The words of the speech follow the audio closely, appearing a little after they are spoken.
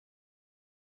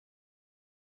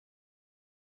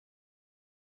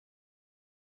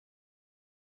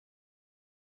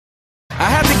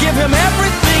give him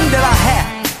everything that I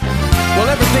had. Well,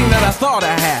 everything that I thought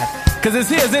I had, because it's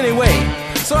his anyway.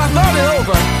 So I thought it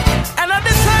over, and I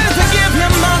decided to give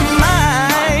him my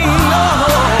mind.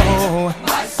 Oh,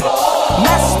 my soul,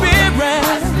 my spirit,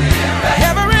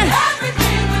 everything,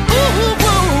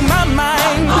 my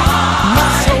mind, my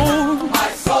soul,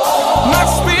 my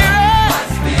spirit,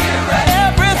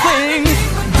 everything,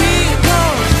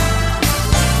 because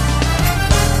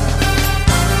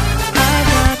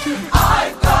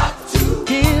I've got to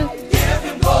give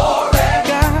him glory.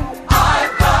 God,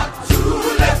 I've got to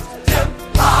lift him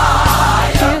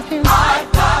higher. I've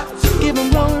got to give him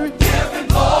glory.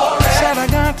 Said I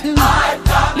got to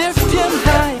lift him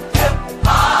high.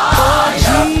 Oh,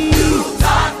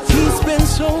 Jesus, he's been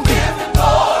so good.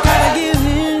 Gotta give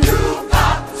him.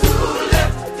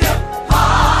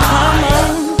 Come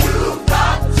on,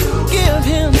 give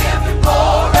him. Yeah.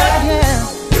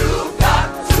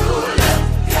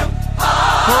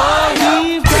 Oh,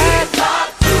 we've got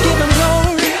to give him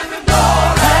glory.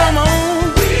 Come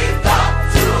on,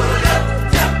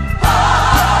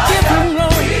 give him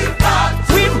glory.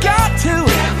 We've got to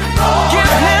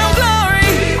give him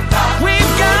glory.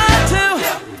 We've got to.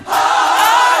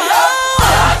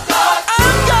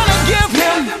 I'm gonna give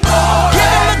him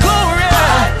the glory.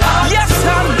 Yes,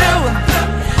 I'm doing.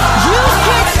 You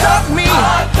can't stop me.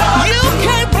 You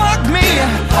can't block me.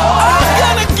 I'm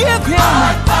gonna give him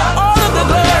all of the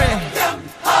glory.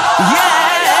 Yeah.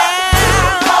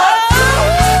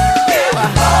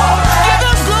 Give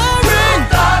him glory.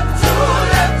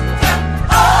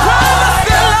 Promise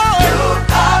the Lord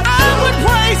I would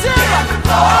praise him.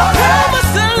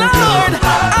 Promise the Lord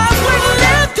I would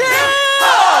lift him.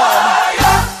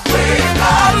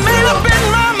 I made up in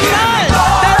my mind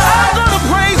that I'm gonna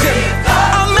praise him.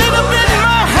 I made up in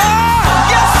my heart,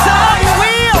 yes I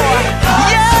will.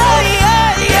 Yeah, yeah,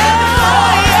 yeah,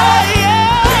 yeah, yeah,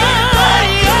 yeah,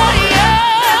 yeah,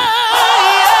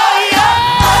 yeah.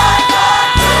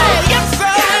 Yes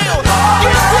I will.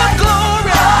 Give him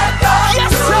glory.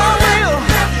 Yes I will.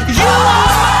 You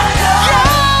are,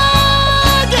 yeah,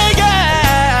 yeah,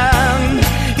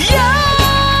 yeah, yeah,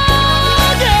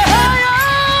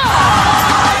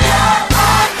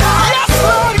 Yes,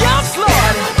 Lord, yes,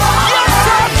 Lord. Yes,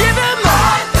 I'll give him.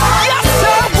 Yes,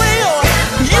 I will.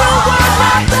 You were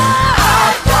not there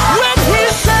when he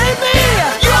saved me.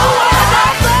 You were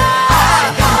not there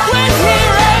when he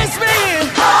raised me.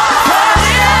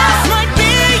 And this might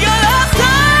be your last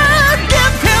time.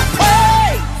 Give him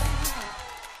praise.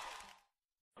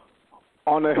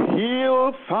 On a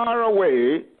hill far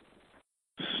away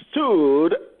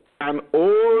stood an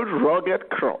old rugged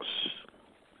cross,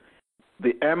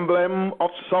 the emblem of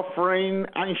suffering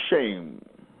and shame.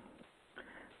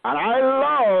 And I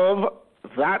love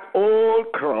that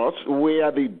old cross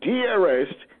where the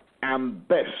dearest and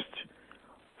best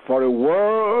for a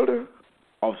world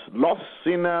of lost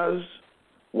sinners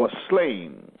was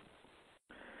slain.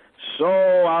 So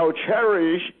I'll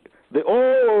cherish the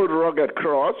old rugged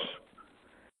cross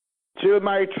till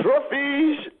my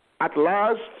trophies at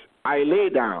last I lay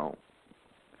down.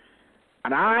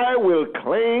 And I will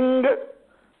cling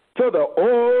to the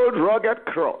old rugged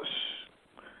cross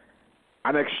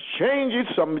and exchange it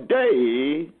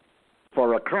someday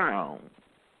for a crown.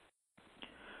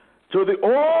 To the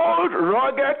old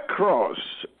rugged cross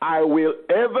I will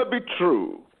ever be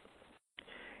true,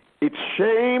 its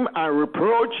shame and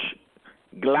reproach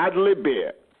gladly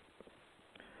bear.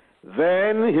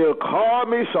 Then he'll call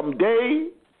me someday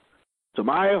to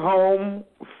my home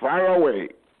far away,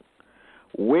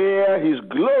 where his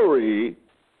glory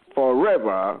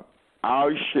forever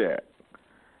I'll share.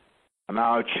 And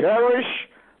I'll cherish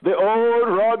the old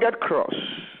rugged cross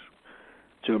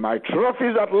till my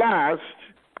trophies at last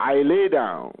I lay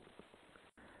down.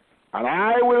 And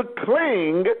I will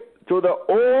cling to the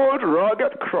old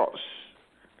rugged cross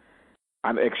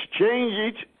and exchange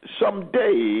it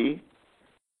someday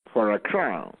for a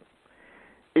crown.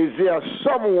 Is there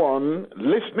someone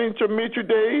listening to me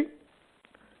today?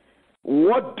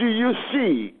 What do you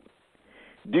see?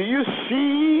 Do you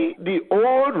see the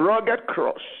old rugged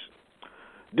cross?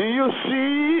 Do you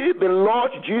see the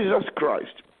Lord Jesus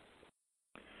Christ?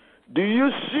 Do you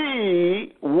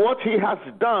see what he has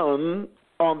done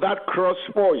on that cross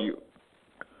for you?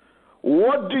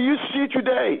 What do you see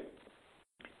today?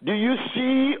 Do you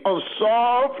see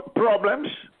unsolved problems?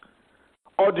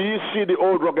 Or do you see the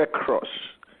old rugged cross?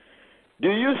 Do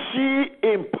you see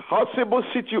impossible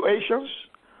situations?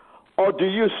 Or do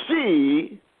you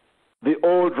see the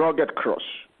old rugged cross?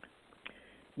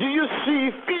 Do you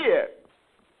see fear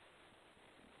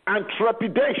and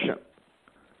trepidation?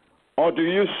 Or do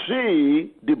you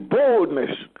see the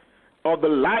boldness of the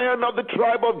Lion of the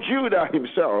tribe of Judah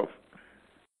himself?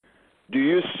 Do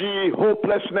you see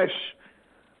hopelessness?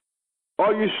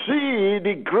 Or you see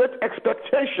the great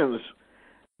expectations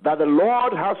that the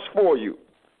Lord has for you?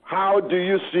 How do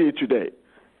you see today?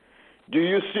 Do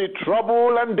you see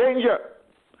trouble and danger?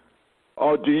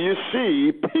 Or do you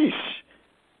see peace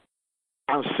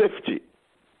and safety?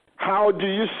 How do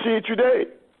you see today?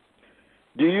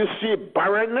 Do you see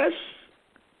barrenness?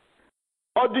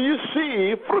 Or do you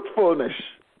see fruitfulness?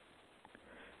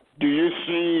 Do you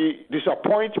see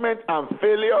disappointment and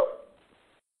failure?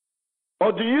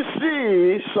 Or do you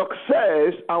see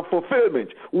success and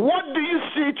fulfillment? What do you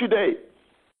see today?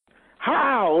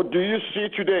 How do you see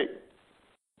today?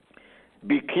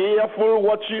 Be careful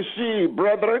what you see,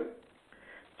 brethren.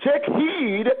 Take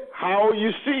heed how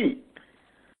you see.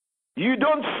 You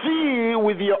don't see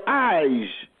with your eyes.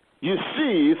 You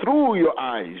see through your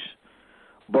eyes.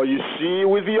 But you see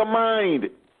with your mind.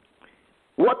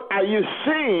 What are you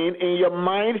seeing in your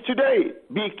mind today?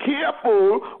 Be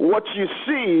careful what you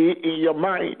see in your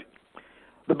mind.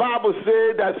 The Bible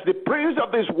says that the prince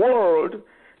of this world,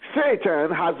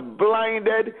 Satan, has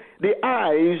blinded the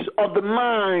eyes of the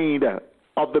mind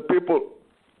of the people.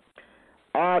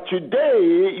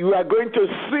 Today, you are going to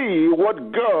see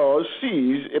what God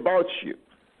sees about you.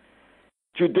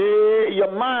 Today,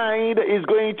 your mind is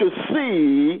going to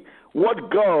see what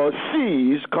God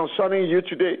sees concerning you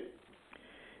today.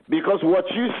 Because what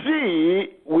you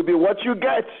see will be what you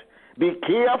get. Be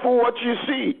careful what you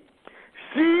see.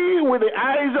 See with the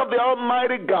eyes of the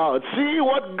Almighty God. See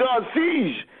what God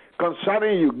sees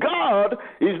concerning you. God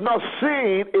is not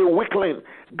seeing a weakling.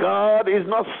 God is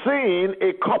not seeing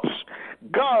a corpse.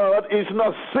 God is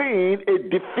not seeing a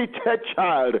defeated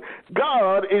child.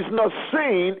 God is not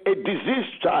seeing a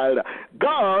diseased child.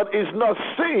 God is not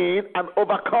seeing an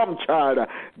overcome child.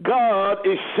 God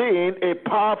is seeing a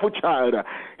powerful child.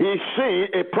 He's seeing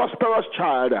a prosperous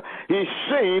child. He's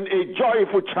seeing a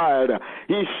joyful child.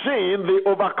 He's seeing the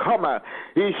overcomer.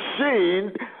 He's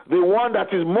seeing the one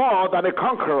that is more than a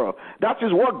conqueror. That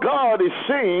is what God is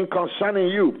saying concerning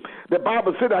you. The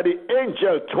Bible said that the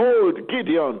angel told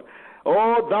Gideon,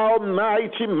 "O thou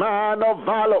mighty man of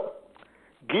valor."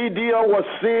 Gideon was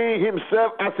seeing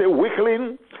himself as a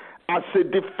weakling, as a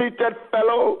defeated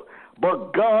fellow,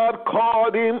 but God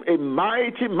called him a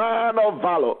mighty man of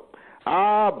valor.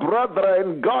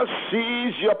 Brethren, God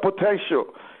sees your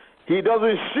potential. He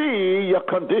doesn't see your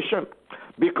condition,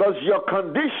 because your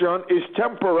condition is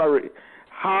temporary.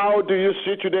 How do you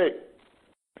see today?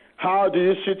 How do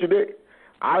you see today?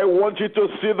 I want you to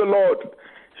see the Lord.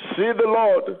 See the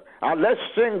Lord. And let's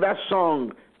sing that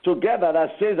song together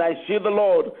that says, "I see the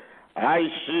Lord.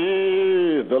 I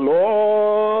see the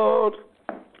Lord."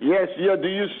 Yes, yeah, do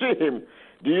you see him?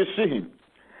 Do you see him?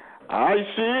 I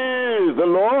see the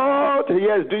Lord.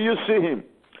 Yes, do you see him?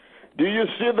 Do you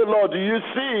see the Lord? Do you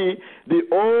see the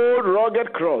old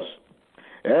rugged cross?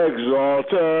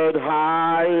 Exalted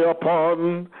high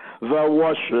upon the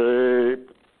worship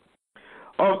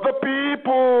of the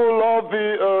people of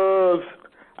the earth.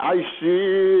 I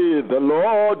see the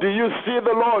Lord. Do you see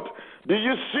the Lord? Do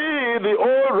you see the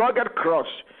old rugged cross?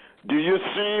 Do you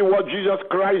see what Jesus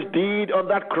Christ did on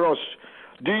that cross?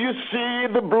 Do you see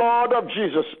the blood of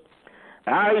Jesus?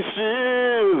 I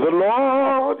see the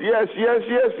Lord. Yes, yes,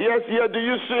 yes, yes, yes. Do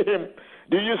you see him?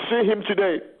 Do you see him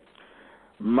today?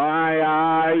 My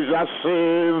eyes are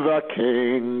seeing the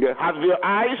King. Have your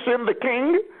eyes seen the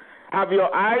King? Have your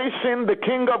eyes seen the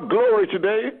King of glory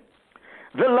today?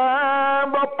 The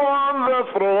Lamb upon the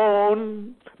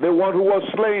throne, the one who was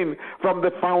slain from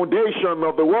the foundation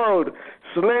of the world,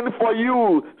 slain for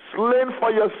you, slain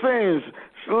for your sins,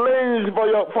 slain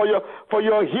for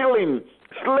your healing,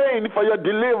 slain for your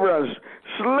deliverance,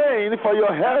 slain for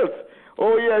your health.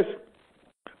 Oh yes,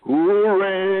 who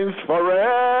reigns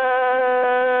forevermore.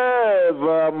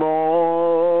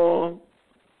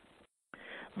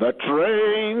 The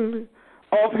train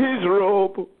of his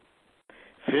robe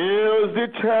fills the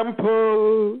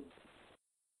temple.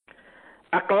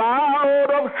 A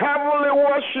cloud of heavenly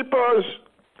worshippers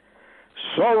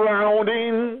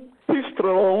surrounding his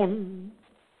throne.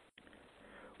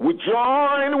 We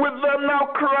join with them now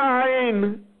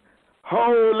crying,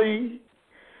 "Holy,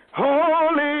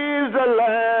 holy is the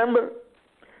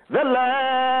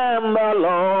Lamb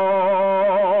alone."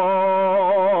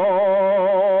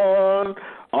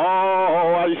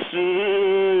 Oh, I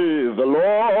see the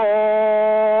Lord.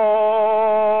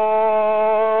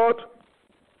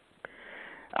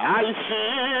 I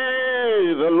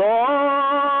see the Lord.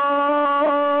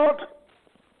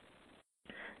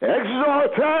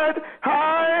 Exalted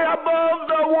high above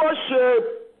the worship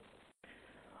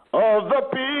of the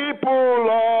people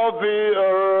of the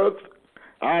earth.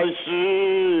 I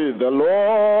see the Lord.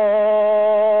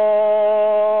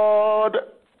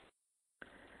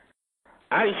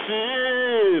 I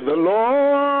see the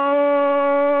Lord.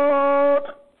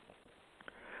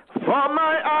 For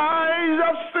my eyes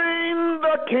have seen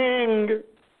the King,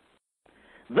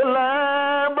 the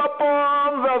Lamb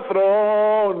upon the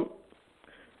throne,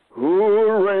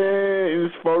 who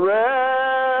reigns forevermore.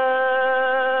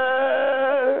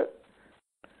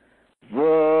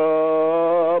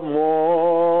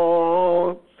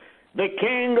 The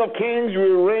King of Kings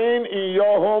will reign in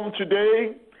your home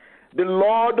today. The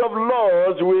Lord of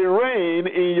Lords will reign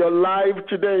in your life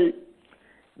today.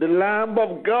 The Lamb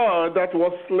of God that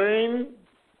was slain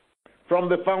from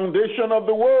the foundation of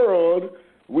the world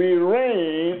will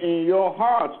reign in your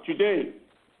heart today.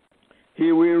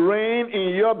 He will reign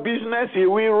in your business. He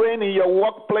will reign in your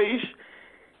workplace.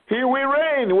 He will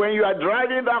reign when you are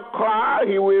driving that car.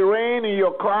 He will reign in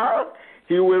your car.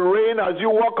 He will reign as you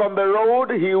walk on the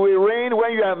road. He will reign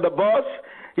when you are in the bus.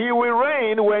 He will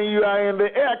reign when you are in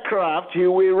the aircraft. He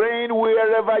will reign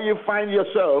wherever you find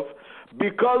yourself.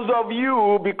 Because of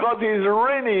you, because He's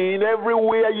reigning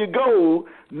everywhere you go,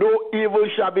 no evil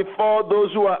shall befall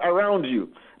those who are around you.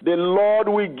 The Lord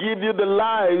will give you the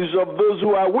lives of those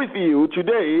who are with you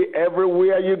today,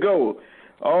 everywhere you go.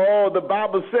 Oh, the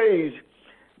Bible says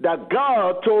that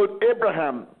God told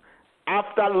Abraham,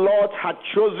 after Lot had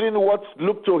chosen what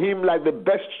looked to him like the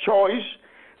best choice,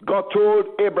 God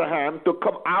told Abraham to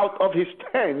come out of his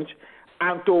tent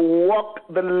and to walk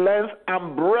the length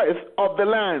and breadth of the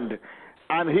land.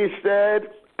 And he said,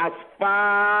 as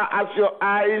far as your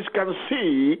eyes can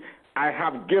see, I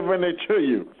have given it to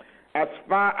you. As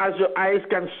far as your eyes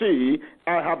can see,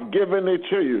 I have given it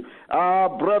to you.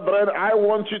 Brethren, I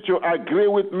want you to agree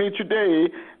with me today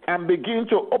and begin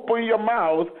to open your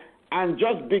mouth and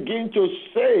just begin to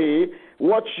say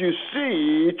what you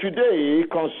see today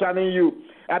concerning you.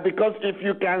 Because if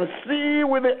you can see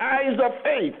with the eyes of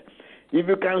faith, if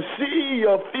you can see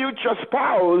your future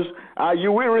spouse,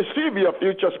 you will receive your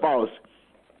future spouse.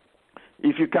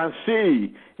 If you can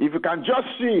see, if you can just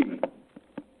see.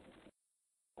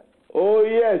 Oh,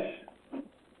 yes.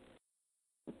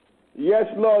 Yes,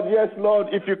 Lord, yes, Lord.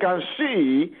 If you can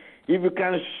see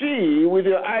with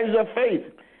your eyes of faith,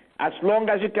 as long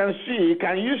as you can see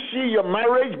your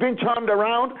marriage being turned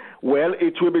around? Well,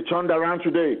 it will be turned around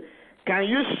today. Can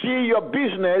you see your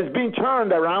business being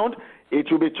turned around? It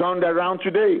will be turned around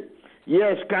today.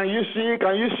 Yes, can you see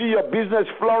your business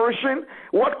flourishing?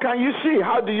 What can you see?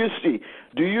 How do you see?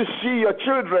 Do you see your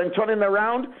children turning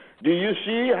around? Do you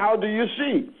see? How do you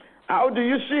see? How do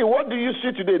you see? What do you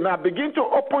see today? Now begin to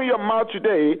open your mouth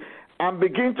today and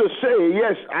begin to say,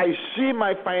 yes, I see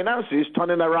my finances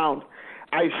turning around.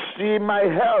 I see my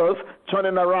health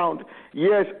turning around.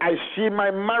 Yes, I see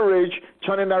my marriage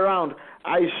turning around.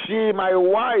 I see my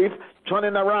wife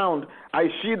turning around. I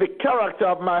see the character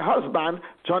of my husband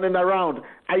turning around.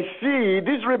 I see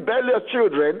these rebellious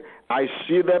children. I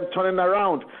see them turning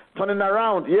around. Turning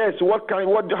around. Yes,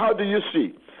 how do you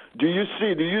see? Do you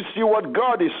see what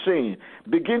God is saying?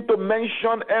 Begin to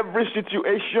mention every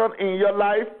situation in your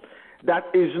life that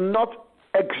is not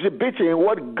exhibiting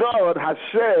what God has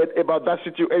said about that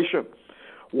situation.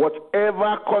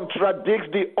 Whatever contradicts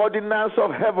the ordinance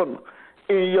of heaven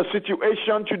in your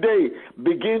situation today,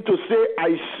 begin to say,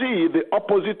 I see the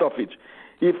opposite of it.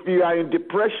 If you are in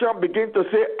depression, begin to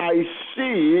say, I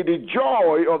see the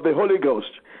joy of the Holy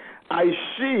Ghost. I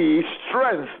see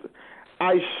strength.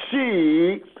 I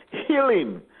see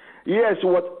healing. Yes,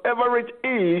 whatever it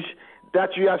is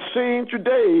that you are seeing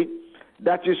today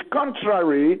that is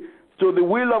contrary to the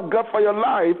will of God for your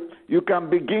life, you can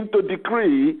begin to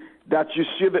decree that you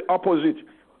see the opposite.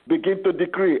 Begin to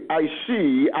decree, I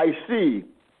see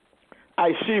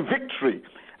victory.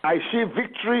 I see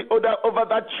victory over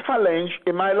that challenge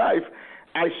in my life.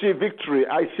 I see victory.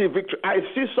 I see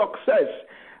success.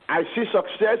 I see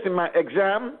success in my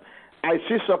exam. I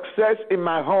see success in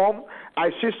my home.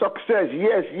 I see success.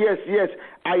 Yes.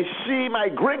 I see my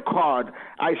green card.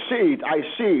 I see it. I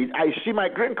see my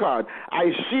green card.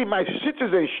 I see my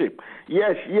citizenship.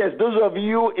 Yes. Those of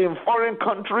you in foreign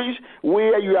countries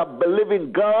where you are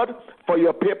believing God for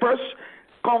your papers,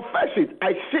 confess it.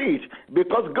 I see it.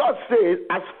 Because God says,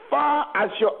 as far as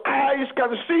your eyes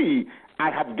can see, I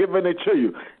have given it to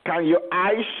you. Can your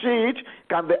eyes see it?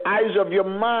 Can the eyes of your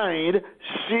mind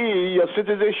see your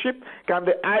citizenship? Can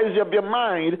the eyes of your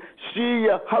mind see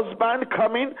your husband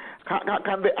coming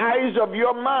Can the eyes of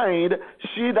your mind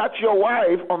see that your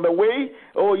wife on the way?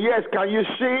 Oh, yes. Can you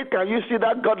see it? Can you see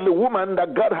that godly woman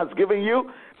that God has given you?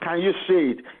 Can you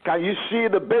see it? Can you see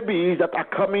the babies that are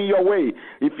coming your way?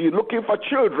 If you're looking for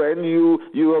children,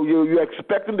 you're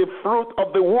expecting the fruit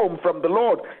of the womb from the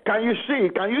Lord. Can you see?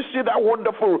 Can you see that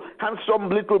wonderful, handsome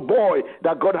little boy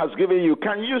that God has given you?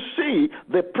 Can you see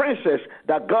the princess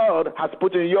that God has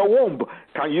put in your womb?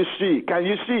 Can you see? Can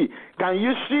you see? Can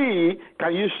you see?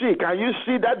 Can you see? Can you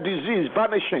see that disease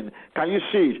vanishing? Can you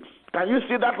see it? Can you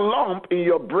see that lump in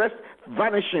your breast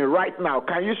vanishing right now?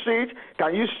 Can you see it?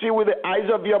 Can you see with the eyes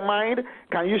of your mind?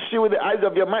 Can you see with the eyes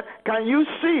of your mind? Can you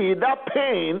see that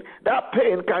pain? That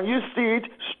pain, can you see it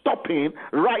stopping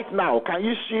right now? Can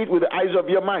you see it with the eyes of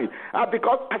your mind?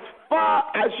 Because as far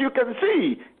as you can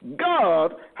see,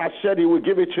 God has said he will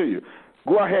give it to you.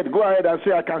 Go ahead and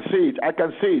say, I can see it. I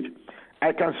can see it.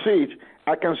 I can see it.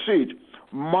 I can see it.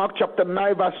 Mark chapter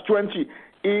 9 verse 20.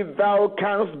 If thou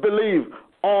canst believe,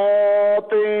 all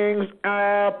things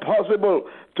are possible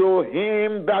to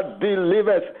him that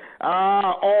believeth.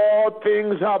 All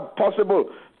things are possible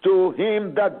to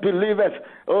him that believeth.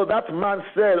 Oh, that man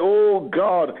said, oh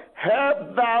God,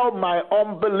 help thou my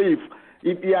unbelief.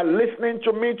 If you are listening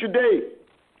to me today,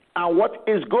 and what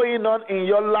is going on in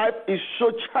your life is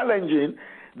so challenging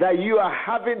that you are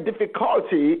having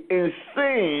difficulty in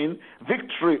seeing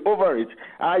victory over it,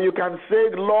 you can say,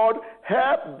 Lord,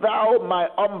 help thou my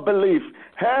unbelief.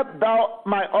 Help thou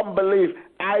my unbelief.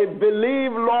 I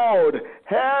believe, Lord.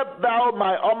 Help thou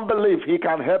my unbelief. He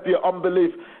can help your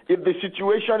unbelief. If the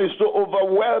situation is so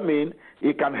overwhelming,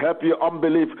 he can help your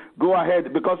unbelief. Go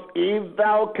ahead, because if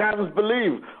thou canst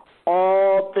believe,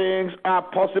 all things are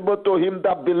possible to him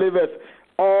that believeth.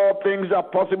 All things are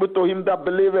possible to him that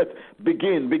believeth.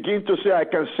 Begin to say, I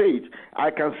can see it. I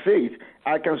can see it.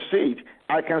 I can see it.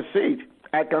 I can see it.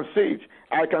 I can see it.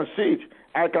 I can see it.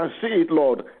 I can see it,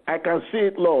 Lord. I can see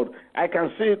it, Lord. I can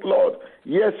see it, Lord.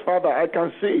 Yes, Father, I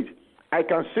can see it. I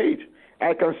can see it.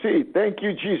 I can see it. Thank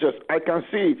you, Jesus. I can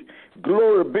see it.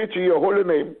 Glory be to your holy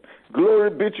name.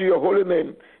 Glory be to your holy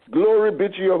name. Glory be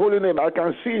to your holy name. I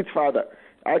can see it, Father.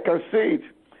 I can see it.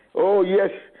 Oh,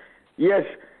 yes. Yes.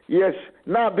 Yes.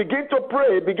 Now begin to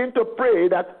pray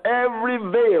that every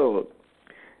veil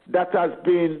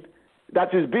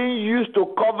that is being used to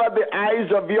cover the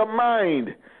eyes of your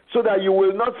mind so that you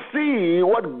will not see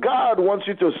what God wants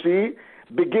you to see,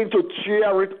 begin to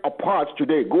tear it apart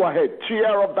today. Go ahead,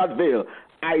 tear off that veil.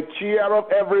 I tear off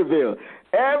every veil.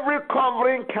 Every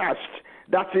covering cast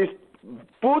that is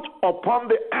put upon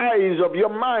the eyes of your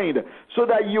mind so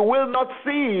that you will not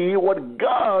see what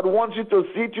God wants you to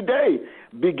see today.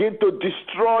 Begin to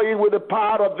destroy it with the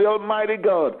power of the Almighty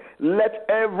God. Let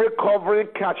every covering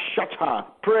cast shatter.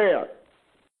 Prayer.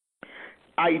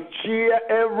 I tear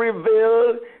every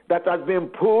veil that has been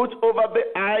put over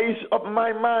the eyes of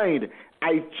my mind.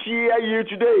 I tear you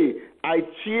today. I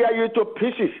tear you to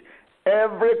pieces.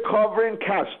 Every covering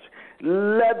cast.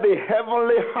 Let the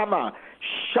heavenly hammer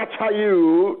shatter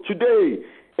you today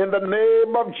in the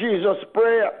name of Jesus.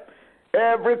 Prayer.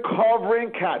 Every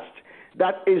covering cast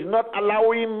that is not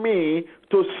allowing me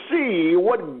to see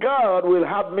what God will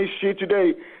have me see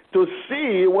today, to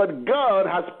see what God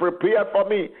has prepared for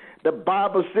me. The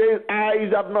Bible says,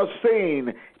 eyes have not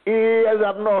seen, ears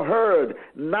have not heard,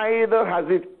 neither has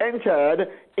it entered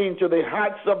into the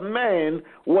hearts of men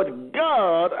what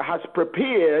God has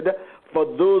prepared for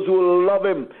those who love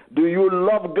him. Do you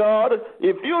love God?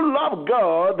 If you love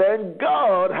God, then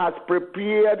God has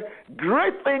prepared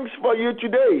great things for you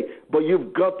today. But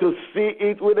you've got to see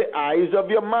it with the eyes of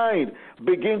your mind.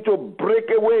 Begin to break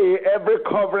away every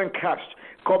covering cast.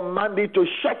 Command it to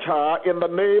shatter in the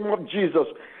name of Jesus.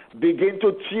 Begin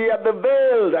to tear the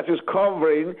veil that is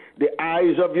covering the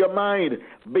eyes of your mind.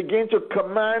 Begin to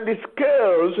command the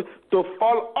scales to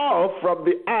fall off from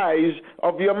the eyes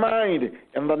of your mind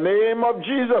in the name of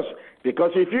Jesus.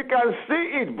 Because if you can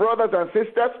see it, brothers and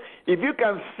sisters, if you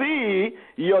can see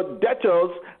your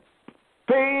debtors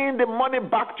paying the money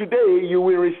back today, you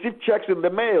will receive checks in the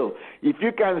mail. If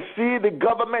you can see the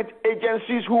government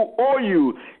agencies who owe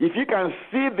you, if you can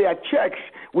see their checks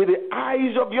with the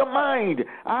eyes of your mind,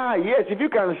 yes, if you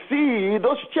can see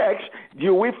those checks,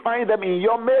 you will find them in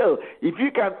your mail. If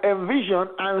you can envision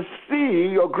and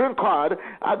see your green card,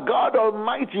 God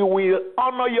Almighty will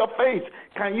honor your faith.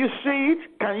 Can you see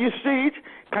it? Can you see it?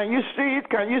 Can you see it?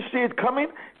 Can you see it coming?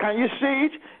 Can you see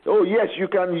it? Oh, yes, you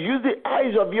can use the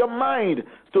eyes of your mind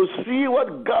to see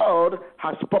what God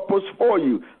has purposed for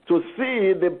you, to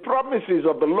see the promises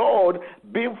of the Lord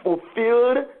being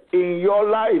fulfilled in your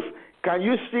life. Can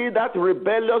you see that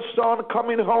rebellious son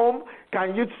coming home?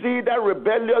 Can you see that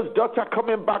rebellious daughter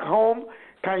coming back home?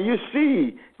 Can you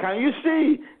see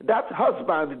that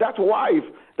husband, that wife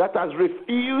that has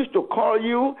refused to call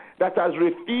you, that has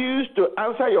refused to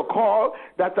answer your call,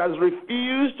 that has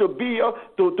refused to be a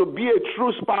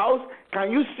true spouse?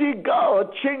 Can you see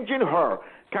God changing her?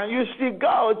 Can you see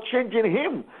God changing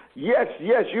him? Yes,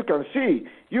 you can see.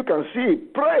 You can see.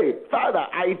 Pray, Father,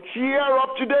 I tear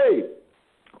up today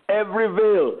every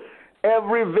veil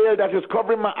that is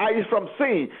covering my eyes from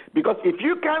seeing. Because if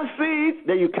you can't see it,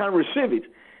 then you can't receive it.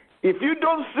 If you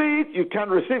don't see it, you can't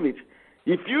receive it.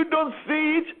 If you don't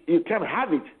see it, you can't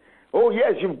have it. Oh,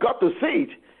 yes, you've got to see it.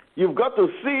 You've got to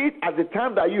see it at the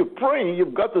time that you pray.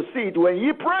 You've got to see it when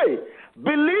you pray.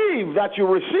 Believe that you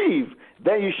receive,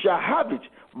 then you shall have it.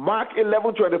 Mark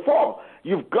 11:24.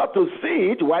 You've got to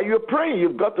see it while you're praying.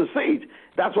 You've got to see it.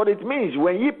 That's what it means.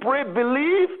 When you pray,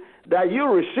 believe that you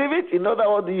receive it. In other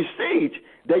words, you see it,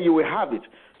 then you will have it.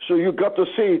 So you got to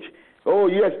see it. Oh,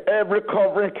 yes, every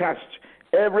covering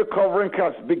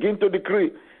cast, begin to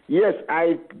decree. Yes,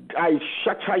 I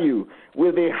shatter you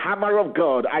with the hammer of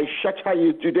God. I shatter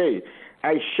you today.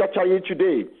 I shatter you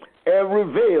today. Every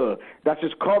veil that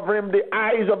is covering the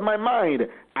eyes of my mind,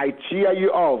 I tear you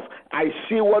off. I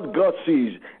see what God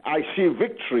sees. I see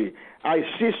victory. I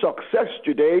see success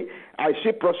today. I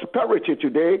see prosperity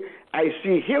today. I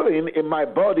see healing in my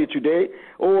body today.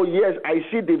 Oh, yes, I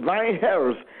see divine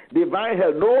health. Divine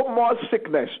health. No more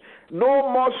sickness. No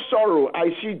more sorrow. I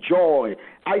see joy.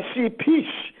 I see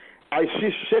peace. I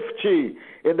see safety.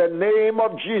 In the name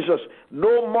of Jesus,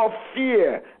 no more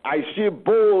fear. I see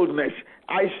boldness.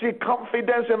 I see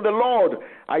confidence in the Lord.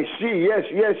 I see, yes.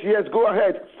 Go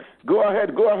ahead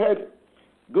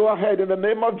in the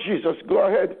name of Jesus. Go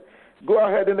ahead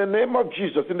in the name of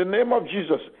Jesus. In the name of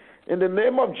Jesus. In the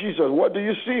name of Jesus. What do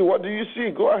you see?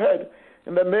 Go ahead.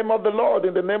 In the name of the Lord.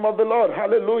 In the name of the Lord.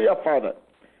 Hallelujah, Father.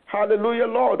 Hallelujah,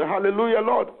 Lord. Hallelujah,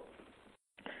 Lord.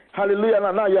 Hallelujah.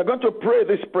 Now you're going to pray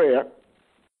this prayer.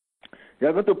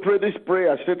 You're going to pray this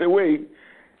prayer straight away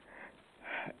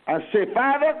and say,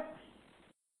 Father,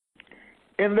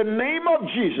 in the name of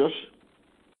Jesus,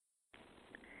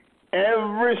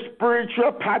 every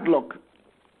spiritual padlock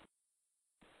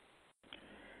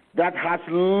that has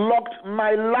locked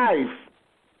my life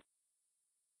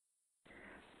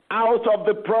out of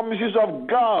the promises of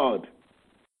God,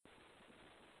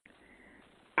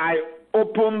 I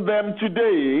open them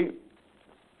today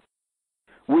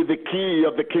with the key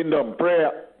of the kingdom.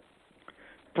 Prayer.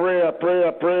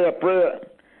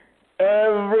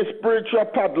 Every spiritual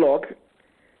padlock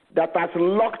that has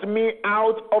locked me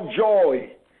out of joy,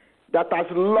 that has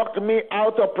locked me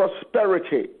out of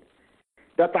prosperity,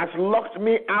 that has locked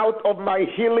me out of my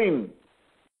healing,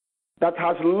 that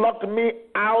has locked me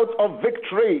out of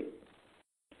victory,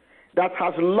 that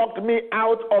has locked me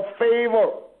out of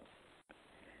favor.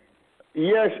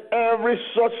 Yes, every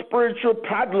such spiritual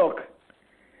padlock.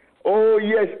 Oh,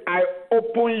 yes, I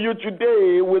open you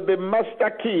today with the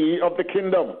master key of the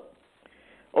kingdom.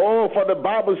 Oh, for the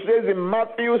Bible says in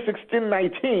Matthew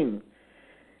 16:19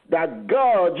 that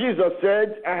God, Jesus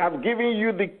said, I have given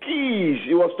you the keys.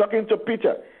 He was talking to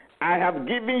Peter. I have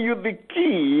given you the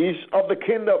keys of the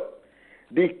kingdom.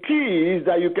 The keys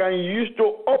that you can use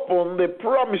to open the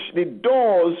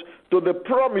doors to the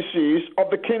promises of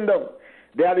the kingdom.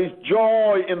 There is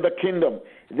joy in the kingdom.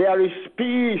 There is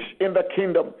peace in the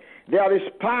kingdom. There is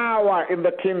power in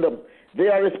the kingdom.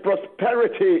 There is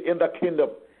prosperity in the kingdom.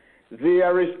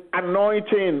 There is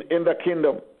anointing in the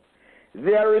kingdom.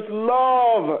 There is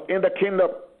love in the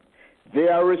kingdom.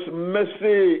 There is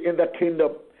mercy in the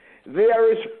kingdom.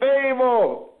 There is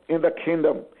favor in the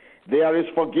kingdom. There is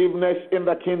forgiveness in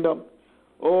the kingdom.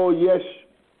 Oh, yes.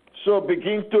 So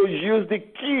begin to use the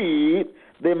key,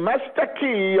 the master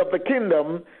key of the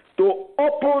kingdom, to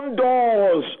open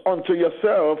doors unto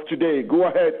yourself today. Go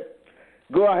ahead.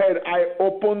 Go ahead. I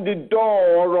open the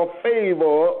door of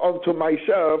favor unto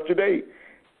myself today.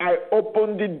 I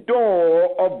open the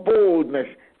door of boldness.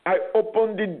 I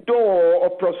open the door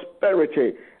of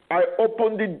prosperity. I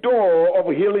open the door of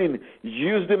healing.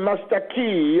 Use the master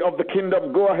key of the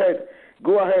kingdom. Go ahead.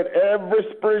 Go ahead. Every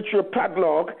spiritual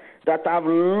padlock that have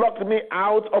locked me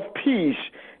out of peace,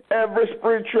 every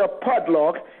spiritual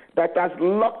padlock that has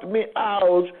locked me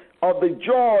out of the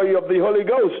joy of the Holy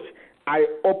Ghost, I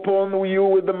open you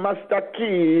with the master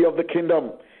key of the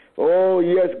kingdom. Oh,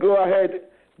 yes, go ahead.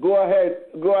 Go ahead.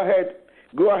 Go ahead.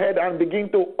 Go ahead and begin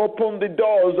to open the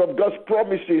doors of God's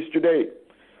promises today.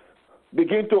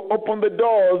 Begin to open the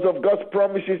doors of God's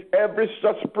promises. Every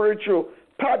such spiritual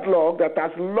padlock that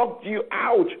has locked you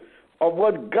out of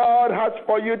what God has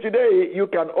for you today, you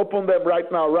can open them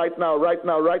right now, right now, right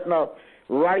now, right now,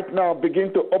 right now.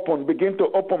 Begin to open, begin to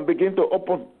open, begin to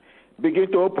open,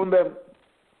 begin to open them.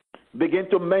 Begin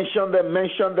to mention them,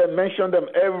 mention them, mention them.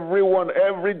 Everyone,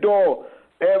 every door,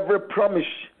 every promise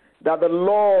that the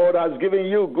Lord has given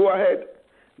you. Go ahead.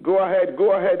 Go ahead.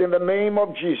 Go ahead in the name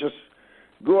of Jesus.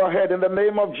 Go ahead in the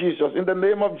name of Jesus. In the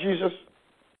name of Jesus.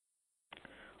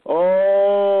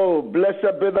 Oh,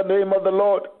 blessed be the name of the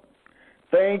Lord.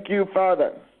 Thank you,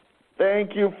 Father.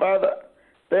 Thank you, Father.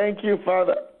 Thank you,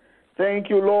 Father. Thank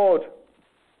you, Lord.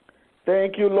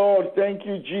 Thank you, Lord. Thank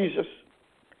you, Jesus.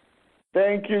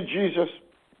 Thank you, Jesus.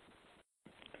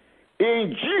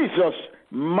 In Jesus'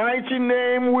 mighty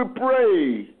name we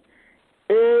pray.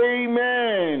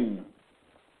 Amen.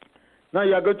 Now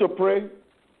you are going to pray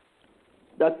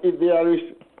that if there is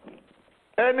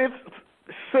any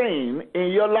sin in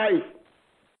your life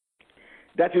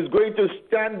that is going to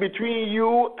stand between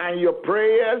you and your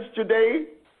prayers today,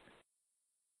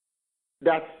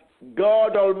 that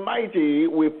God Almighty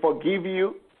will forgive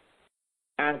you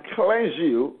and cleanse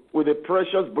you with the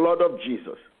precious blood of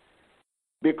Jesus.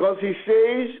 Because he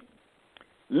says,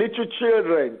 little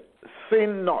children,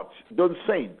 sin not, don't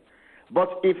sin.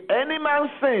 But if any man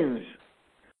sins,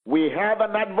 we have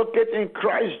an advocate in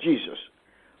Christ Jesus,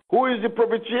 who is the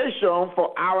propitiation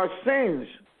for our sins,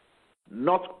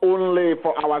 not only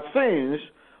for our sins,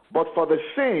 but for the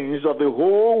sins of the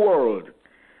whole world.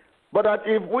 But that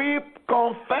if we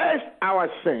confess our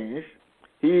sins,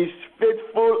 he is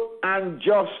faithful and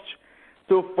just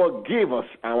to forgive us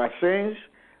our sins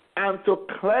and to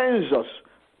cleanse us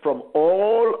from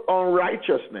all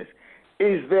unrighteousness.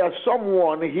 Is there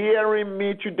someone hearing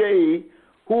me today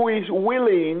who is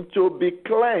willing to be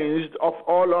cleansed of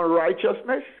all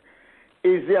unrighteousness?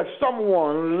 Is there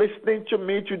someone listening to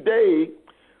me today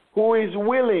who is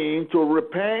willing to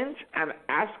repent and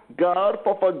ask God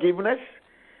for forgiveness?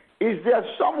 Is there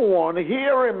someone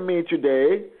hearing me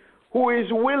today who is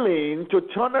willing to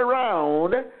turn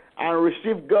around and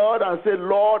receive God and say,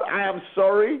 Lord, I am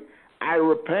sorry. I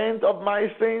repent of my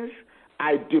sins.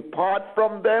 I depart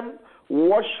from them.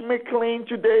 Wash me clean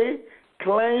today.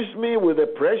 Cleanse me with the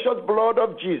precious blood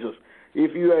of Jesus.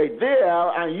 If you are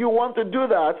there and you want to do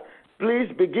that, please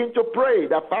begin to pray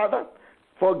that, Father,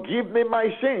 forgive me my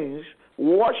sins.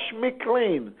 Wash me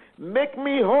clean. Make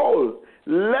me whole.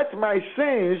 Let my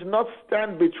sins not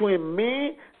stand between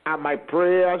me and my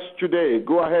prayers today.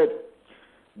 Go ahead.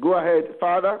 Go ahead,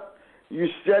 Father. You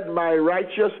said my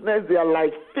righteousness, they are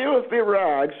like filthy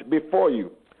rags before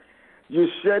you. You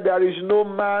said there is no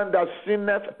man that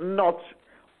sinneth not.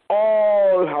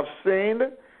 All have sinned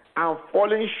and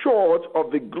fallen short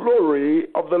of the glory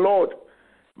of the Lord.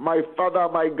 My Father,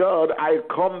 my God, I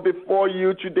come before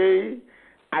you today.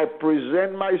 I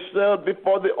present myself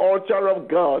before the altar of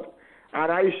God.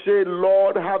 And I say,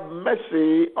 Lord, have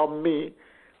mercy on me.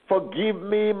 Forgive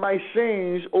me my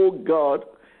sins, O God.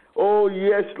 Oh,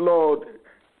 yes, Lord.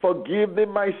 Forgive me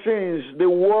my sins, the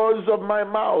words of my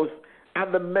mouth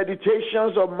and the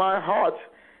meditations of my heart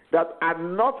that are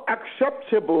not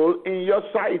acceptable in your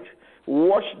sight.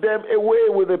 Wash them away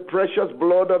with the precious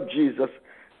blood of Jesus.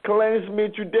 Cleanse me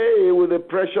today with the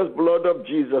precious blood of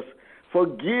Jesus.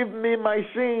 Forgive me my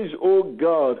sins, O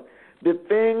God. The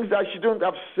things I shouldn't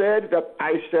have said that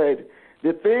I said.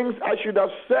 The things I should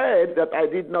have said that I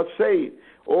did not say.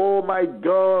 Oh my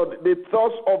God, the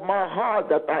thoughts of my heart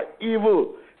that are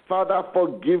evil. Father,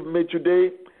 forgive me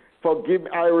today. Forgive me.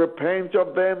 I repent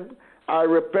of them. I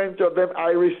repent of them. I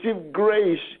receive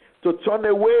grace to turn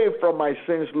away from my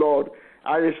sins, Lord.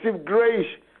 I receive grace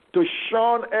to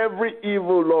shun every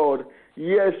evil, Lord.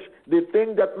 Yes, the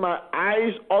thing that my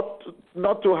eyes ought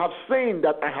not to have seen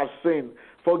that I have seen.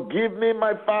 Forgive me,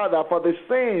 my Father, for the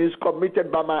sins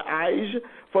committed by my eyes.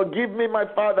 Forgive me, my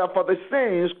Father, for the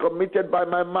sins committed by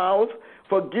my mouth.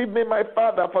 Forgive me, my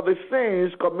Father, for the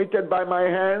sins committed by my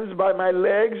hands, by my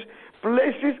legs,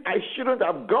 places I shouldn't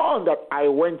have gone that I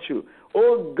went to.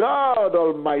 Oh God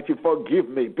Almighty, forgive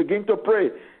me. Begin to pray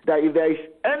that if there is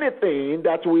anything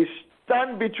that will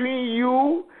stand between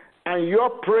you and your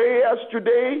prayers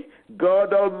today,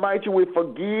 God Almighty will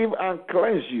forgive and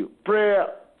cleanse you. Prayer.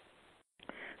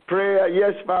 Prayer,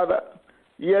 yes, Father.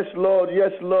 Yes, Lord.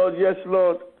 Yes, Lord. Yes,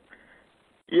 Lord.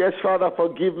 Yes, Father,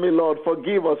 forgive me, Lord.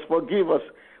 Forgive us. Forgive us.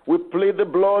 We plead the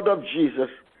blood of Jesus.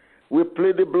 We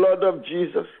plead the blood of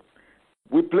Jesus.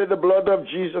 We plead the blood of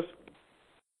Jesus.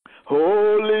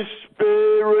 Holy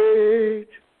Spirit,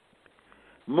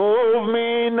 move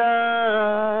me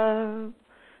now.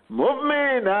 Move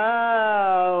me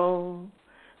now.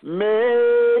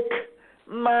 Make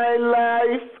my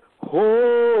life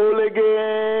whole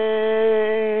again.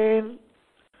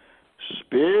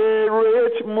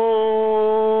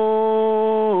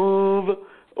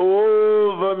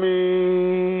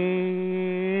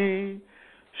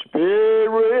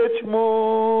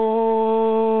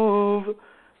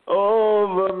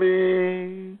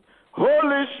 me.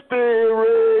 Holy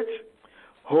Spirit,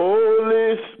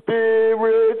 Holy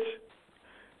Spirit,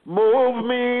 move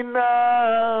me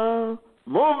now,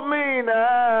 move me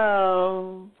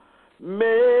now.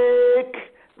 Make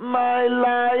my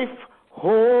life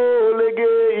whole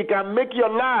again. He can make your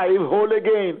life whole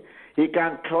again. He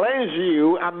can cleanse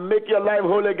you and make your life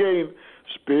whole again.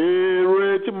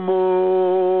 Spirit,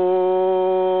 move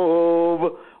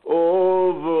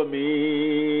over me.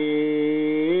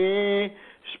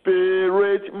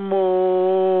 Spirit,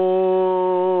 move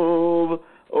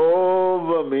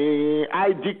over me.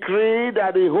 I decree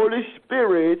that the Holy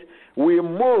Spirit will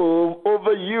move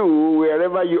over you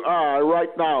wherever you are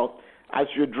right now. As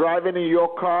you're driving in your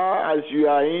car, as you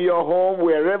are in your home,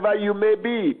 wherever you may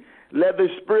be, let the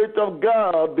Spirit of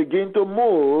God begin to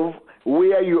move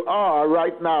where you are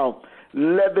right now.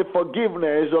 Let the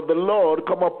forgiveness of the Lord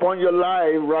come upon your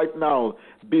life right now.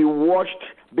 Be washed,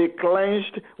 be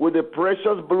cleansed with the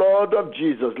precious blood of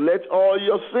Jesus. Let all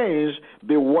your sins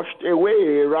be washed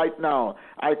away right now.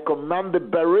 I command the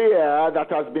barrier that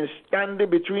has been standing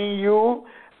between you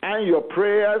and your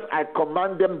prayers, I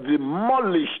command them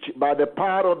demolished by the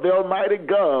power of the Almighty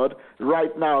God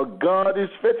right now. God is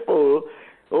faithful.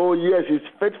 Oh, yes, He's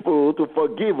faithful to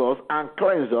forgive us and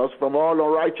cleanse us from all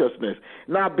unrighteousness.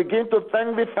 Now begin to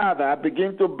thank the Father,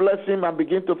 begin to bless Him, and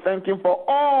begin to thank Him for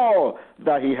all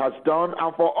that He has done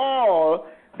and for all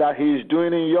that He is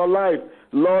doing in your life.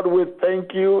 Lord, we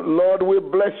thank you. Lord, we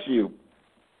bless you.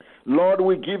 Lord,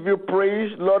 we give you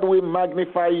praise. Lord, we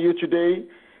magnify you today.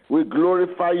 We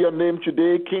glorify your name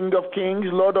today, King of kings,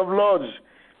 Lord of lords.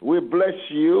 We bless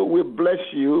you. We bless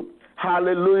you.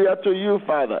 Hallelujah to you,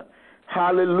 Father.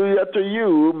 Hallelujah to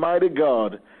you, mighty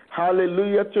God.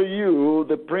 Hallelujah to you,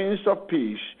 the Prince of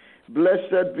Peace.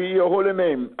 Blessed be your holy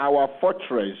name, our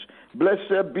fortress.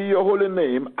 Blessed be your holy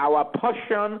name, our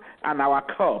portion and our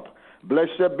cup.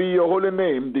 Blessed be your holy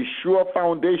name, the sure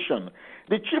foundation.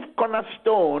 The chief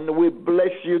cornerstone, we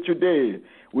bless you today.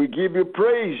 We give you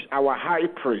praise, our high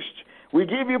priest. We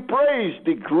give you praise,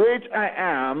 the great I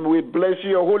am. We bless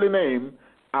your holy name,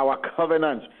 our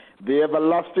covenant. The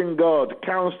everlasting God,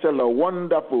 counselor,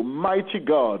 wonderful, mighty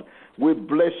God. We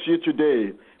bless you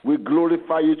today. We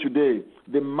glorify you today.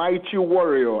 The mighty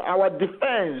warrior, our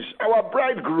defense, our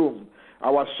bridegroom,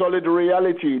 our solid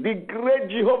reality, the great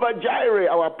Jehovah Jireh,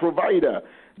 our provider,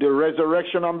 the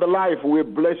resurrection and the life. We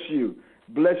bless you.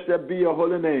 Blessed be your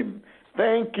holy name.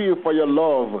 Thank you for your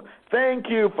love. Thank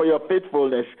you for your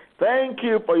faithfulness. Thank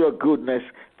you for your goodness.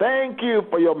 Thank you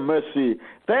for your mercy.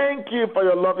 Thank you for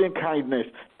your loving kindness.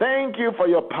 Thank you for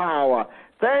your power.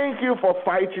 Thank you for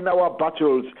fighting our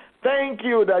battles. Thank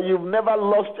you that you've never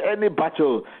lost any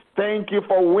battle. Thank you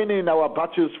for winning our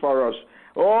battles for us.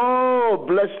 Oh,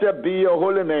 blessed be your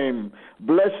holy name.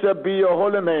 Blessed be your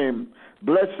holy name.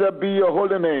 Blessed be your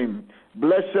holy name.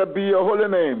 Blessed be your holy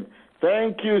name.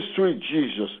 Thank you, sweet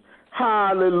Jesus.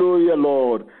 Hallelujah,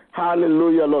 Lord.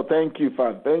 Hallelujah, Lord. Thank you,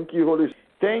 Father. Thank you, Holy Spirit.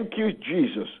 Thank you,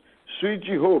 Jesus. Sweet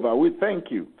Jehovah, we thank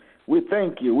you. We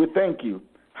thank you. We thank you.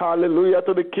 Hallelujah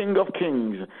to the King of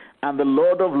Kings and the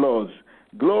Lord of Lords.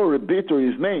 Glory be to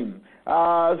His name.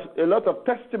 As a lot of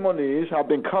testimonies have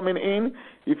been coming in,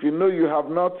 if you know you have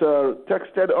not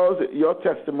texted us your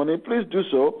testimony, please do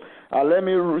so. Let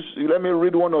me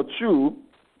read one or two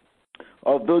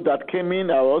of those that came in.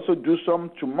 I'll also do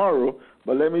some tomorrow,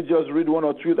 but let me just read one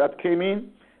or two that came in.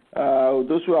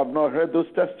 Those who have not heard those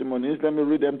testimonies, let me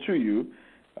read them to you.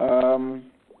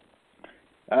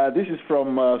 This is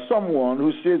from someone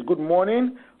who says, good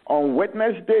morning. On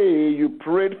Wednesday, you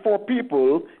prayed for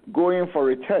people going for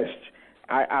a test.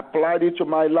 I applied it to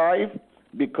my life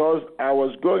because I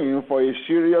was going for a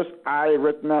serious eye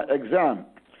retina exam.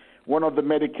 One of the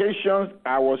medications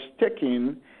I was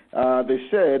taking, they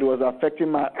said, was affecting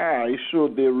my eyes, so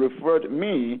they referred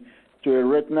me to a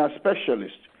retina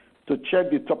specialist to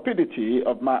check the turbidity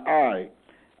of my eye.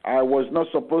 I was not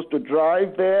supposed to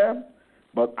drive there,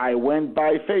 but I went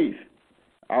by faith.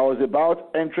 I was about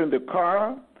entering the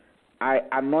car. I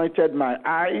anointed my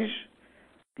eyes.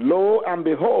 Lo and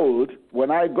behold,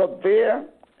 when I got there,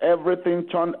 everything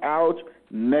turned out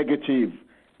negative.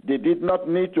 They did not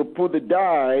need to put the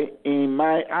dye in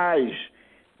my eyes.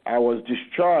 I was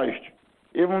discharged.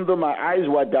 Even though my eyes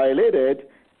were dilated,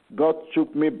 God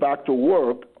took me back to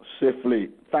work safely.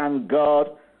 Thank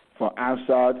God for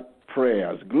answered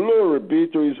prayers. Glory be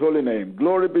to His holy name.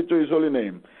 Glory be to His holy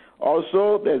name.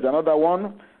 Also, there's another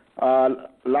one.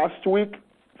 Last week,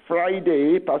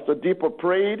 Friday, Pastor Deepo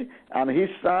prayed, and he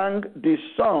sang this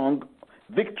song,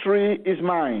 Victory is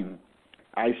Mine.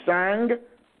 I sang,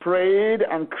 prayed,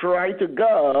 and cried to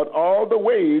God all the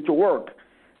way to work.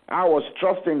 I was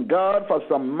trusting God for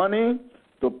some money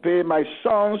to pay my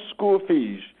son's school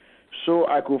fees so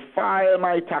I could file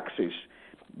my taxes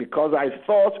because I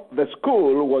thought the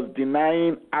school was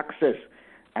denying access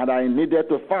and I needed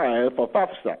to file for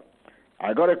FAFSA.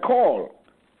 I got a call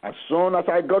as soon as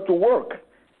I got to work,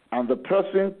 and the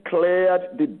person cleared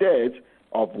the debt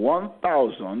of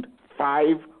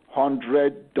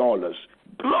 $1,500.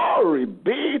 Glory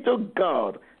be to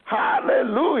God.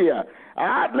 Hallelujah.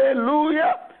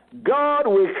 Hallelujah. God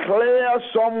will clear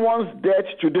someone's debt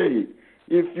today.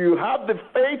 If you have the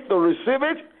faith to receive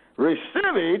it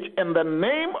in the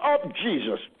name of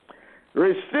Jesus.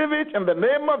 Receive it in the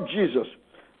name of Jesus.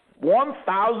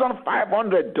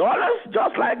 $1,500,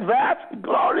 just like that.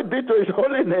 Glory be to his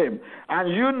holy name.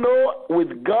 And you know,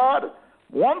 with God,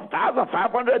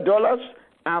 $1,500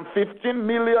 and $15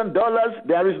 million,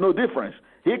 there is no difference.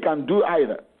 He can do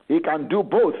either. He can do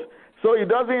both. So it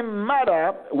doesn't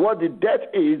matter what the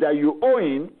debt is that you're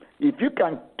owing. If you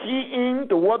can key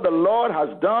into what the Lord has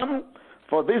done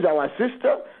for this, our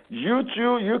sister, you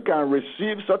too, you can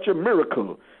receive such a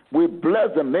miracle. We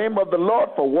bless the name of the Lord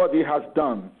for what he has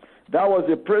done. That was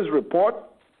a praise report.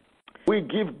 We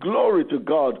give glory to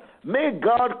God. May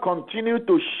God continue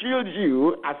to shield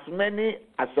you, as many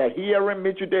as are hearing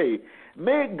me today.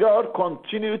 May God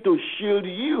continue to shield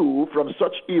you from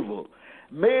such evil.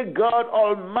 May God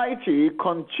Almighty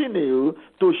continue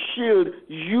to shield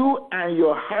you and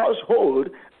your household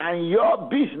and your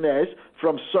business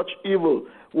from such evil.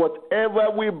 Whatever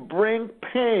will bring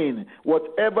pain,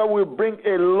 whatever will bring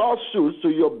a lawsuit to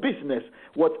your business,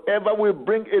 whatever will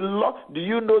bring a law. Do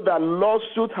you know that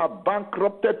lawsuits have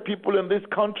bankrupted people in this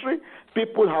country?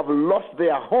 People have lost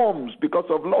their homes because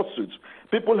of lawsuits.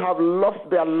 People have lost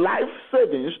their life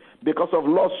savings because of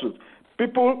lawsuits.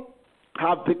 People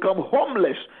have become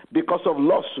homeless because of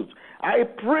lawsuits. I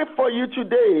pray for you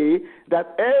today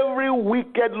that every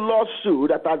wicked lawsuit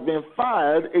that has been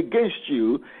filed against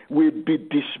you will be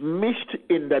dismissed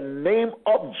in the name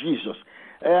of Jesus.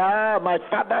 My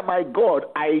Father, my God,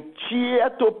 I tear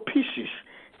to pieces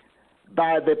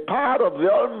by the power of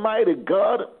the Almighty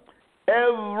God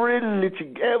every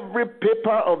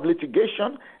paper of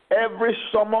litigation, every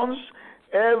summons,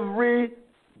 every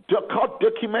court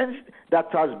document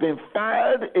that has been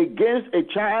filed against a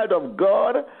child of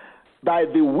God by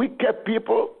the wicked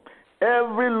people,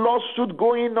 every lawsuit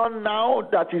going on now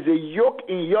that is a yoke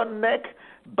in your neck,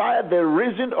 by the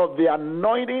reason of the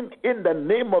anointing in the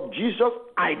name of Jesus,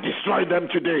 I destroy them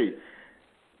today.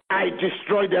 I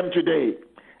destroy them today.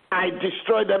 I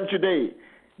destroy them today.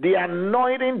 The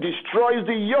anointing destroys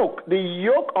the yoke. The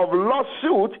yoke of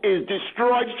lawsuit is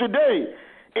destroyed today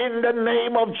in the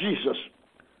name of Jesus.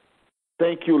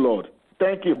 Thank you, Lord.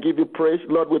 Thank you. Give you praise.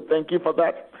 Lord, we thank you for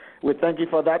that. We thank you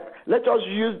for that. Let us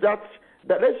use that.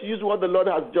 Let's use what the Lord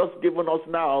has just given us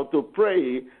now to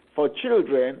pray for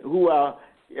children who are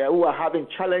having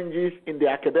challenges in the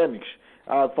academics.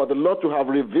 For the Lord to have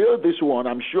revealed this one,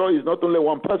 I'm sure it's not only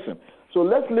one person. So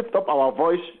let's lift up our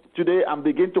voice today and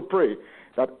begin to pray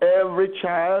that every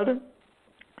child,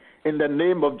 in the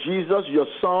name of Jesus, your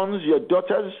sons, your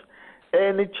daughters,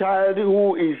 any child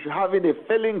who is having a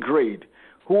failing grade,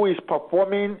 who is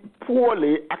performing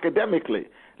poorly academically,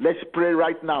 let's pray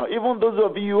right now. Even those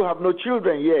of you who have no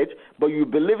children yet, but you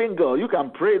believe in God, you can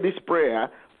pray this prayer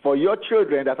for your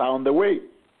children that are on the way.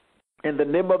 In the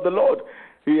name of the Lord,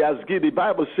 the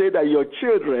Bible says that your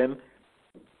children,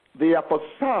 they are for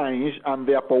signs and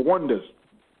they are for wonders.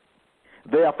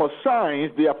 They are for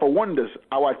signs, they are for wonders.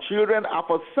 Our children are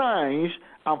for signs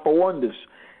and for wonders.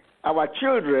 Our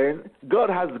children,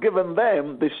 God has given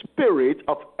them the spirit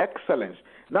of excellence.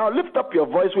 Now lift up your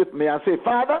voice with me and say,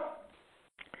 Father,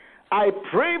 I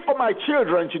pray for my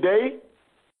children today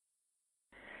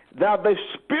that the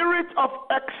spirit of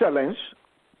excellence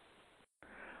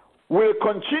will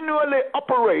continually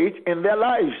operate in their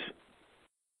lives.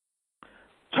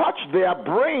 Touch their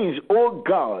brains, O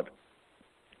God,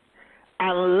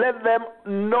 and let them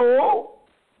know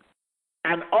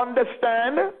and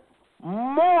understand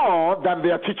more than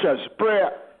their teachers.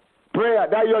 Prayer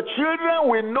that your children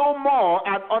will know more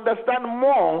and understand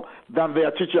more than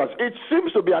their teachers. It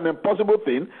seems to be an impossible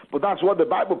thing, but that's what the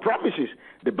Bible promises.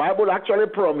 The Bible actually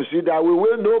promises that we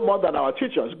will know more than our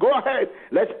teachers. Go ahead,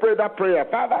 let's pray that prayer.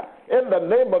 Father, in the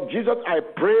name of Jesus, I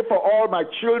pray for all my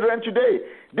children today.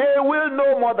 They will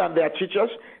know more than their teachers.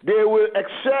 They will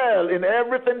excel in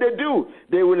everything they do.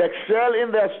 They will excel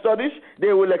in their studies.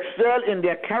 They will excel in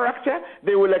their character.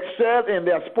 They will excel in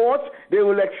their sports. They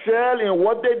will excel in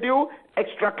what they do.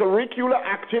 Extracurricular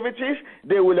activities,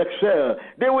 they will excel.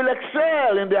 They will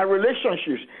excel in their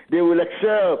relationships. They will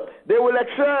excel. They will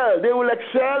excel. They will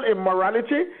excel in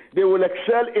morality. They will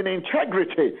excel in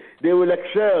integrity. They will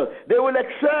excel. They will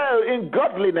excel in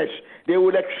godliness. They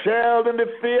will excel in the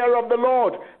fear of the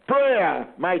Lord. Prayer,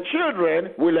 my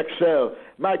children will excel.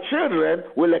 My children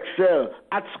will excel.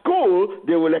 At school,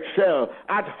 they will excel.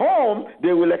 At home,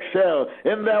 they will excel.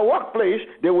 In their workplace,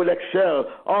 they will excel.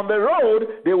 On the road,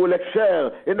 they will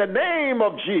excel. In the name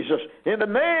of Jesus, in the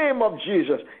name of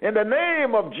Jesus, in the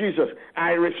name of Jesus,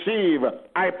 I receive,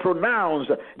 I pronounce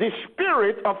the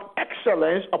spirit of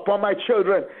excellence upon my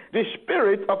children. The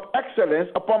spirit of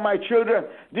excellence upon my children.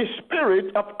 The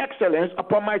spirit of excellence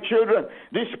upon my children.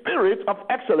 The spirit of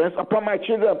excellence upon my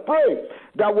children. Pray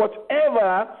that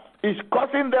whatever is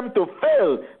causing them to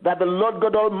fail, that the Lord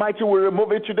God Almighty will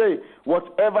remove it today.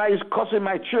 Whatever is causing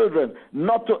my children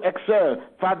not to excel,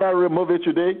 Father, remove it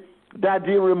today.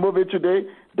 Daddy, remove it today.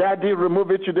 Daddy,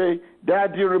 remove it today.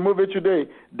 Daddy, remove it today.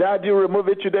 Daddy, remove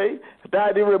it today.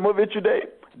 Daddy, remove it today.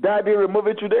 Daddy, remove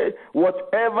it today.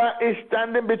 Whatever is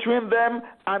standing between them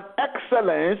and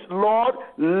excellence, Lord,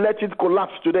 let it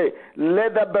collapse today.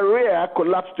 Let the barrier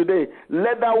collapse today.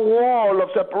 Let the wall of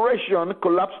separation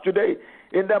collapse today.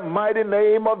 In the mighty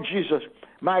name of Jesus,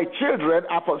 my children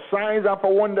are for signs and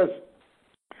for wonders.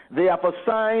 They are for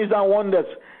signs and wonders.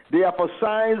 They are for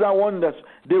signs and wonders.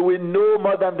 They will know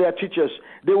more than their teachers.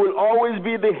 They will always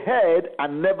be the head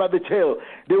and never the tail.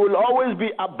 They will always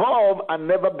be above and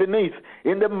never beneath.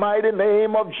 In the mighty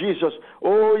name of Jesus.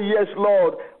 Oh, yes,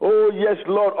 Lord. Oh, yes,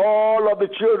 Lord. All of the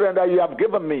children that you have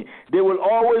given me, they will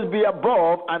always be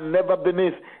above and never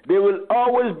beneath. They will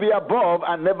always be above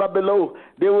and never below.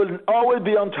 They will always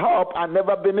be on top and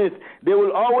never beneath. They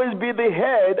will always be the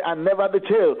head and never the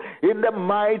tail. In the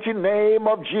mighty name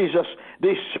of Jesus,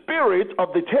 the spirit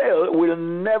of the tail will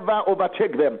never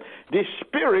overtake them. The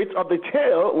spirit of the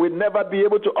tail will never be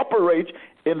able to operate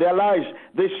in their lives.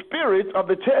 The spirit of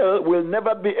the tail will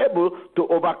never be able to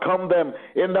overcome them.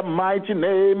 In the mighty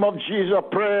name of Jesus,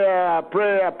 prayer,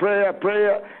 prayer, prayer,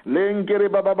 prayer.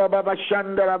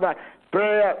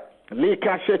 Prayer.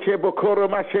 Lika sheke bokoro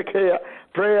mashekeya.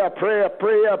 Prayer, prayer,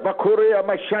 prayer. Bakorea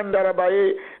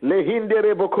mashandarabaye.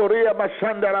 Lehindere bokorea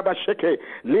mashandarabasheke.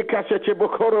 Lika sheke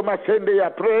bokoro masendeya.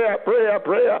 Prayer, prayer,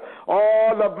 prayer.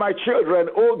 All of my children,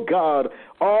 oh God.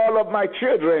 All of my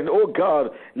children, oh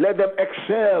God. Let them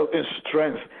excel in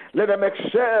strength. Let them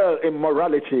excel in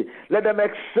morality. Let them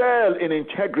excel in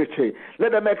integrity.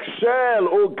 Let them excel,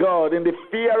 oh God, in the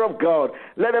fear of God.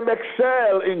 Let them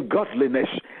excel in godliness.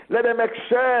 Let them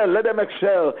excel. Let them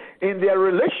excel in their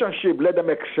relationship. Let them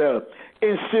excel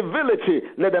in civility.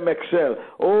 Let them excel.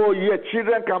 Oh, yeah,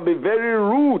 children can be very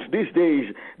rude these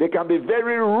days. They can be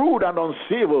very rude and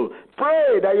uncivil.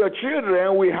 Pray that your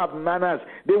children will have manners.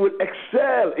 They will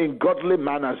excel in godly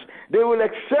manners. They will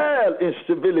excel in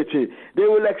civility. They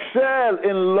will excel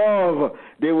in love.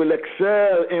 They will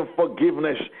excel in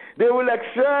forgiveness. They will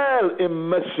excel in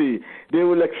mercy. They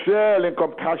will excel in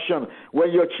compassion.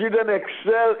 When your children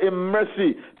excel in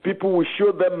mercy, people will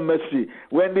show them mercy.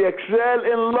 When they excel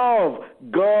in love,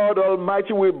 God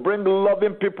Almighty will bring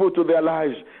loving people to their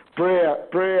lives. Prayer,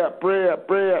 prayer, prayer,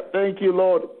 prayer. Thank you,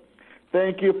 Lord.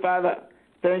 Thank you, Father.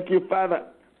 Thank you, Father.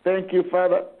 Thank you,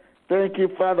 Father. Thank you,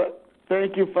 Father.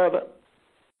 Thank you, Father.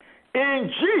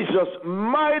 In Jesus'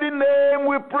 mighty name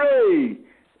we pray.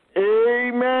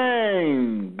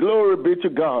 Amen. Glory be to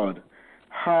God.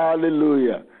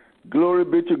 Hallelujah. Glory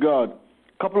be to God.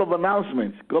 Couple of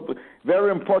announcements.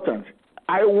 Very important.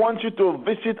 I want you to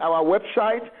visit our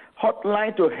website,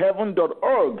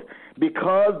 hotlinetoheaven.org,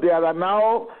 because there are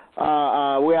now,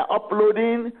 we are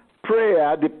uploading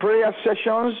prayer, the prayer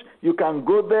sessions. You can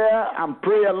go there and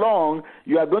pray along.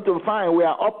 You are going to find we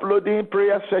are uploading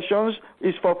prayer sessions.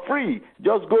 It's for free.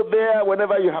 Just go there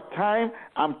whenever you have time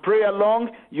and pray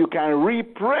along. You can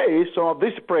re-pray some of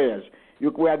these prayers. We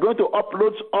are going to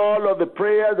upload all of the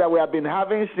prayers that we have been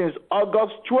having since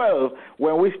August 12,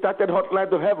 when we started Hotline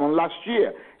to Heaven last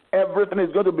year. Everything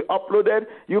is going to be uploaded.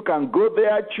 You can go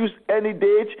there, choose any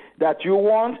date that you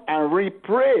want, and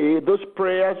re-pray those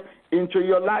prayers into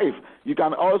your life. You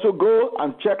can also go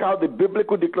and check out the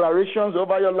biblical declarations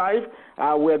over your life.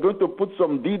 We're going to put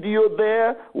some video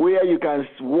there where you can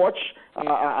watch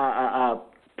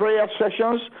prayer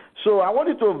sessions. So I want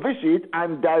you to visit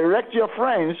and direct your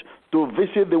friends to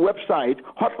visit the website,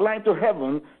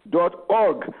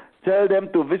 hotlinetoheaven.org. Tell them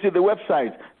to visit the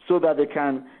website so that they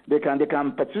can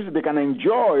participate, they can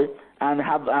enjoy and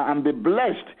have and be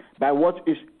blessed by what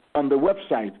is on the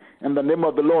website in the name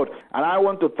of the Lord. And I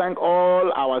want to thank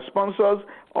all our sponsors,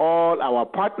 all our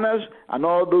partners, and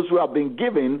all those who have been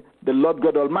giving. The Lord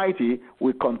God Almighty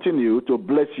will continue to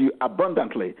bless you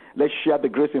abundantly. Let's share the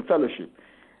grace in fellowship.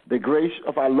 The grace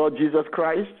of our Lord Jesus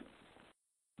Christ,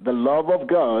 the love of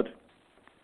God